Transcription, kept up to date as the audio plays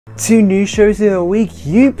Two news shows in a week,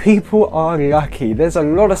 you people are lucky. There's a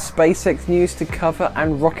lot of SpaceX news to cover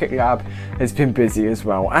and Rocket Lab has been busy as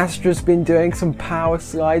well. Astra's been doing some power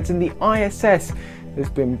slides and the ISS has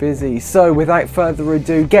been busy. So without further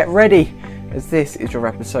ado, get ready as this is your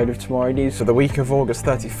episode of Tomorrow News for the week of August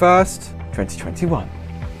 31st, 2021.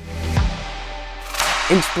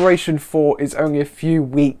 Inspiration 4 is only a few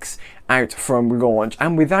weeks out from launch,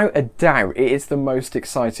 and without a doubt it is the most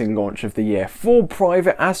exciting launch of the year. 4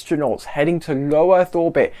 private astronauts heading to low Earth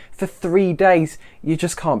orbit for 3 days. You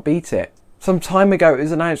just can't beat it. Some time ago it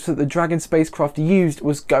was announced that the Dragon spacecraft used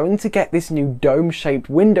was going to get this new dome-shaped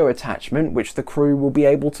window attachment which the crew will be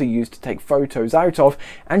able to use to take photos out of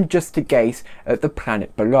and just to gaze at the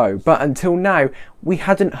planet below. But until now we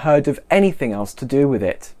hadn't heard of anything else to do with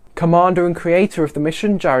it. Commander and creator of the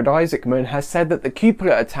mission, Jared Isaacman, has said that the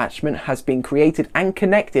cupola attachment has been created and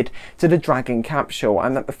connected to the Dragon capsule,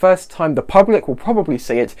 and that the first time the public will probably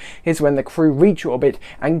see it is when the crew reach orbit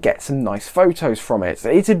and get some nice photos from it.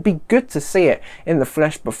 It'd be good to see it in the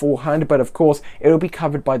flesh beforehand, but of course it'll be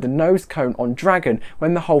covered by the nose cone on Dragon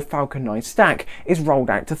when the whole Falcon 9 stack is rolled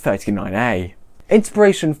out to 39A.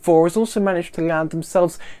 Inspiration 4 has also managed to land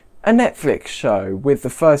themselves a Netflix show, with the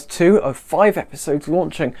first 2 of 5 episodes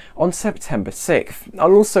launching on September 6th.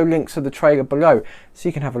 I'll also link to the trailer below so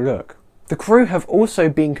you can have a look. The crew have also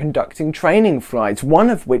been conducting training flights,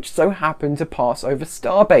 one of which so happened to pass over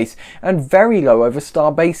Starbase, and very low over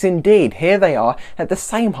Starbase indeed. Here they are at the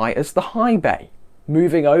same height as the high bay.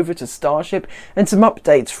 Moving over to Starship and some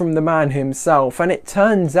updates from the man himself, and it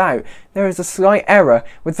turns out there is a slight error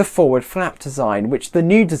with the forward flap design, which the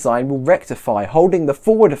new design will rectify, holding the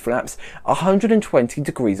forward flaps 120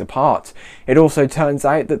 degrees apart. It also turns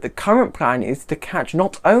out that the current plan is to catch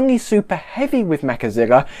not only Super Heavy with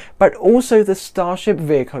Mechazilla, but also the Starship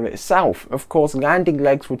vehicle itself. Of course, landing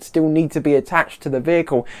legs would still need to be attached to the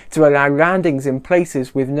vehicle to allow landings in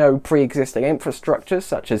places with no pre-existing infrastructure,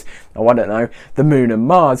 such as, oh, I don't know, the Moon and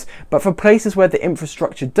Mars, but for places where the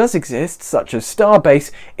infrastructure does exist, such as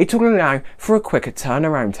Starbase, it will allow for a quicker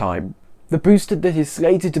turnaround time. The booster that is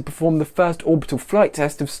slated to perform the first orbital flight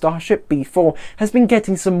test of Starship B4 has been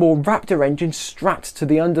getting some more Raptor engines strapped to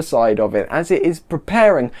the underside of it as it is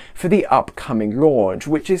preparing for the upcoming launch,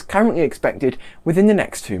 which is currently expected within the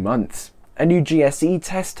next 2 months. A new GSE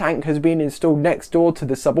test tank has been installed next door to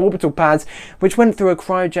the suborbital pads, which went through a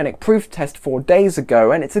cryogenic proof test 4 days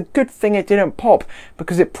ago, and it's a good thing it didn't pop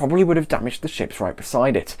because it probably would have damaged the ships right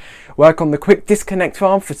beside it. Work on the quick disconnect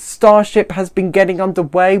farm for Starship has been getting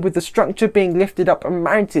underway, with the structure being lifted up and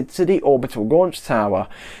mounted to the orbital launch tower.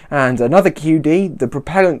 And another QD, the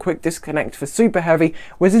propellant quick disconnect for Super Heavy,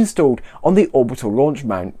 was installed on the orbital launch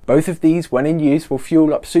mount. Both of these, when in use, will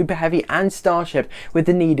fuel up Super Heavy and Starship with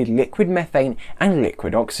the needed liquid methane and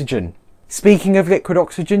liquid oxygen. Speaking of liquid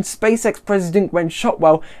oxygen, SpaceX President Gwen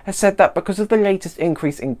Shotwell has said that because of the latest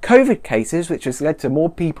increase in COVID cases, which has led to more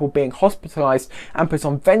people being hospitalised and put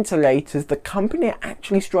on ventilators, the company are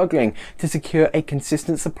actually struggling to secure a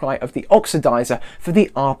consistent supply of the oxidizer for the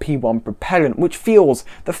RP-1 propellant, which fuels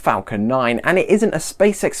the Falcon 9. And it isn't a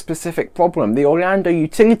SpaceX specific problem. The Orlando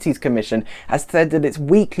Utilities Commission has said that its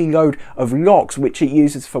weekly load of LOX, which it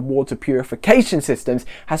uses for water purification systems,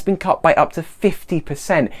 has been cut by up to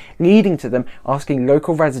 50%, leading to them asking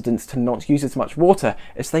local residents to not use as much water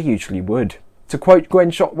as they usually would. To quote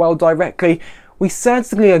Gwen Shotwell directly, "We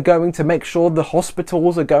certainly are going to make sure the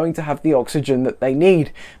hospitals are going to have the oxygen that they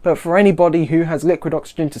need, but for anybody who has liquid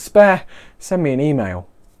oxygen to spare, send me an email."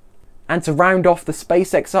 And to round off the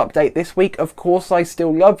SpaceX update this week, Of Course I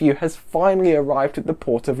Still Love You has finally arrived at the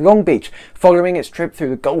port of Long Beach, following its trip through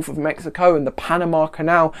the Gulf of Mexico and the Panama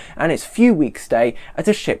Canal and its few weeks stay at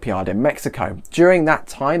a shipyard in Mexico. During that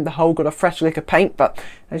time, the hull got a fresh lick of paint, but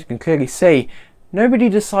as you can clearly see, nobody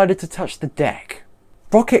decided to touch the deck.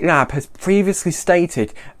 Rocket Lab has previously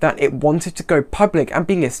stated that it wanted to go public and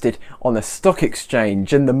be listed on a stock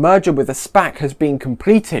exchange, and the merger with a SPAC has been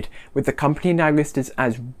completed, with the company now listed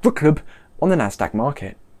as Rooklub on the Nasdaq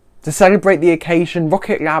market. To celebrate the occasion,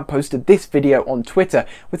 Rocket Lab posted this video on Twitter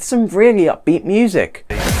with some really upbeat music.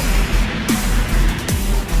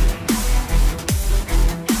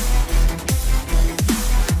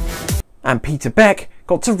 And Peter Beck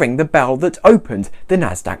got to ring the bell that opened the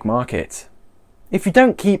Nasdaq market. If you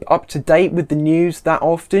don't keep up to date with the news that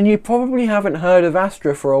often, you probably haven't heard of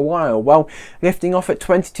Astra for a while. Well, lifting off at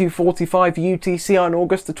 22:45 UTC on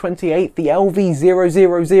August the 28th, the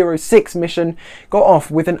LV0006 mission got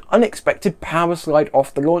off with an unexpected power slide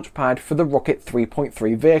off the launch pad for the Rocket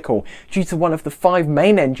 3.3 vehicle, due to one of the 5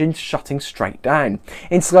 main engines shutting straight down.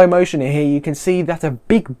 In slow motion here, you can see that a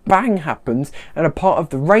big bang happens and a part of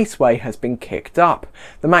the raceway has been kicked up.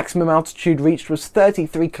 The maximum altitude reached was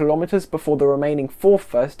 33 kilometers before the remaining 4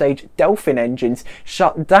 first stage Delphin engines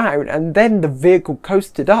shut down, and then the vehicle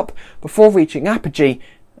coasted up before reaching apogee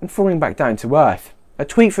and falling back down to Earth. A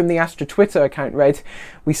tweet from the Astra Twitter account read,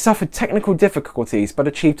 "We suffered technical difficulties but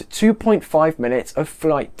achieved 2.5 minutes of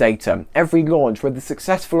flight data. Every launch, whether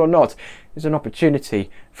successful or not, is an opportunity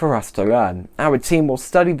for us to learn. Our team will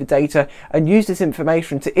study the data and use this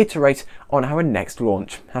information to iterate on our next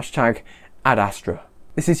launch. #AdAstra."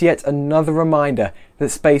 This is yet another reminder that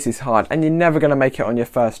space is hard and you're never going to make it on your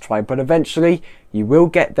first try, but eventually you will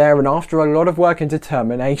get there, and after a lot of work and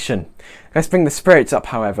determination. Let's bring the spirits up,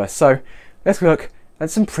 however, so let's look at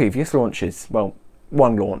some previous launches. Well,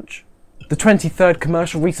 one launch. The 23rd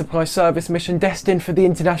Commercial Resupply Service mission, destined for the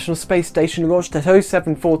International Space Station, launched at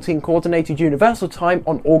 0714 Coordinated Universal Time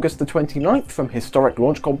on August the 29th from historic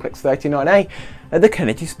Launch Complex 39A at the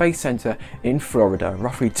Kennedy Space Center in Florida.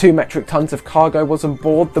 Roughly 2 metric tons of cargo was on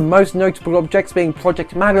board, the most notable objects being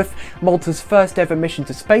Project Mammoth, Malta's first ever mission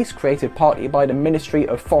to space, created partly by the Ministry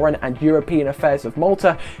of Foreign and European Affairs of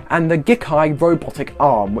Malta, and the Gikai robotic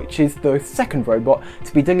arm, which is the second robot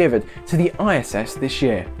to be delivered to the ISS this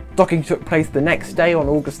year. Docking took place the next day on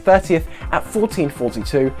August 30th at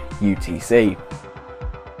 14:42 UTC.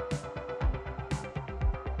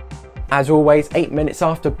 As always, 8 minutes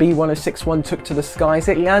after B-1061 took to the skies,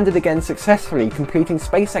 it landed again successfully, completing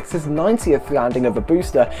SpaceX's 90th landing of a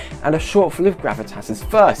booster and a short-lived Gravitas's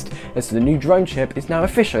first, as the new drone ship is now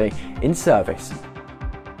officially in service.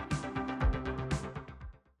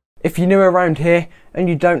 If you're new around here and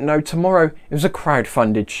you don't know, TMRO is a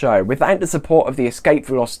crowd-funded show. Without the support of the escape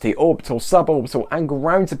velocity, orbital, suborbital and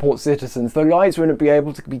ground support citizens, the lights wouldn't be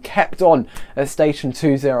able to be kept on at Station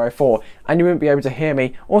 204, and you wouldn't be able to hear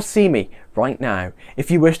me or see me right now.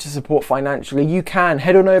 If you wish to support financially, you can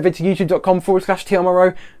head on over to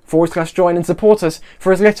youtube.com/TMRO/join and support us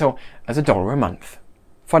for as little as $1 a month.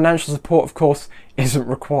 Financial support, of course, isn't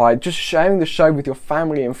required. Just sharing the show with your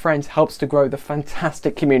family and friends helps to grow the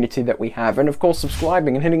fantastic community that we have. And of course,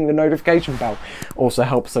 subscribing and hitting the notification bell also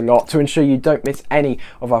helps a lot to ensure you don't miss any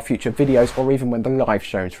of our future videos or even when the live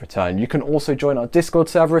shows return. You can also join our Discord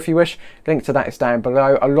server if you wish. Link to that is down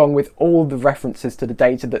below, along with all the references to the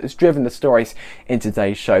data that has driven the stories in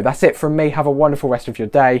today's show. That's it from me. Have a wonderful rest of your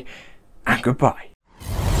day, and goodbye.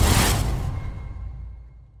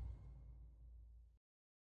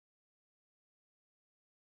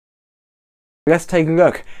 Let's take a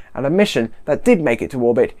look at a mission that did make it to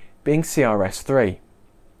orbit, being CRS-3.